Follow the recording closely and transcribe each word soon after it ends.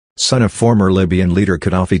son of former Libyan leader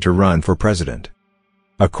Gaddafi, to run for president.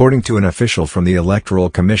 According to an official from the Electoral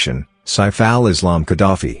Commission, Saif al-Islam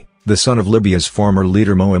Gaddafi, the son of Libya's former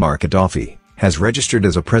leader Muammar Gaddafi, has registered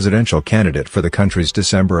as a presidential candidate for the country's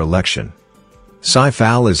December election. Saif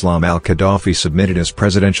al-Islam al-Gaddafi submitted his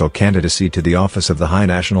presidential candidacy to the office of the High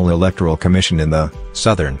National Electoral Commission in the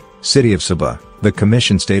southern city of Sebha, the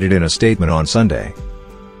commission stated in a statement on Sunday.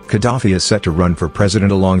 Gaddafi is set to run for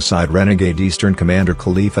president alongside renegade Eastern Commander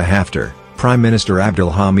Khalifa Haftar, Prime Minister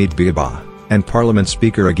Abdul Hamid Dbeibah, and Parliament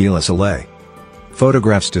Speaker Aguila Saleh.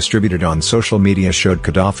 Photographs distributed on social media showed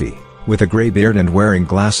Gaddafi, with a grey beard and wearing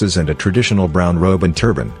glasses and a traditional brown robe and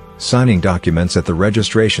turban, signing documents at the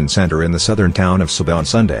registration center in the southern town of Sebha on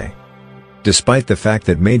Sunday. Despite the fact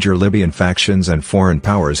that major Libyan factions and foreign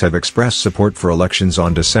powers have expressed support for elections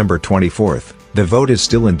on December 24, the vote is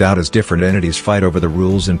still in doubt as different entities fight over the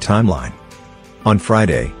rules and timeline. On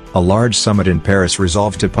Friday, a large summit in Paris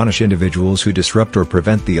resolved to punish individuals who disrupt or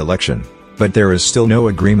prevent the election, but there is still no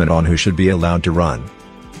agreement on who should be allowed to run.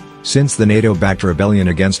 Since the NATO-backed rebellion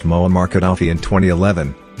against Muammar Gaddafi in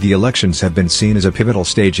 2011, the elections have been seen as a pivotal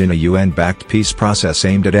stage in a UN-backed peace process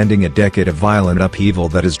aimed at ending a decade of violent upheaval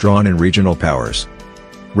that has drawn in regional powers.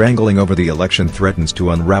 Wrangling over the election threatens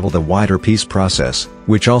to unravel the wider peace process,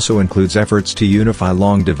 which also includes efforts to unify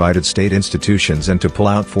long-divided state institutions and to pull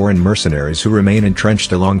out foreign mercenaries who remain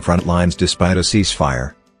entrenched along front lines despite a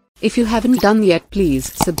ceasefire. If you haven't done yet,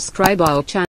 please subscribe our channel.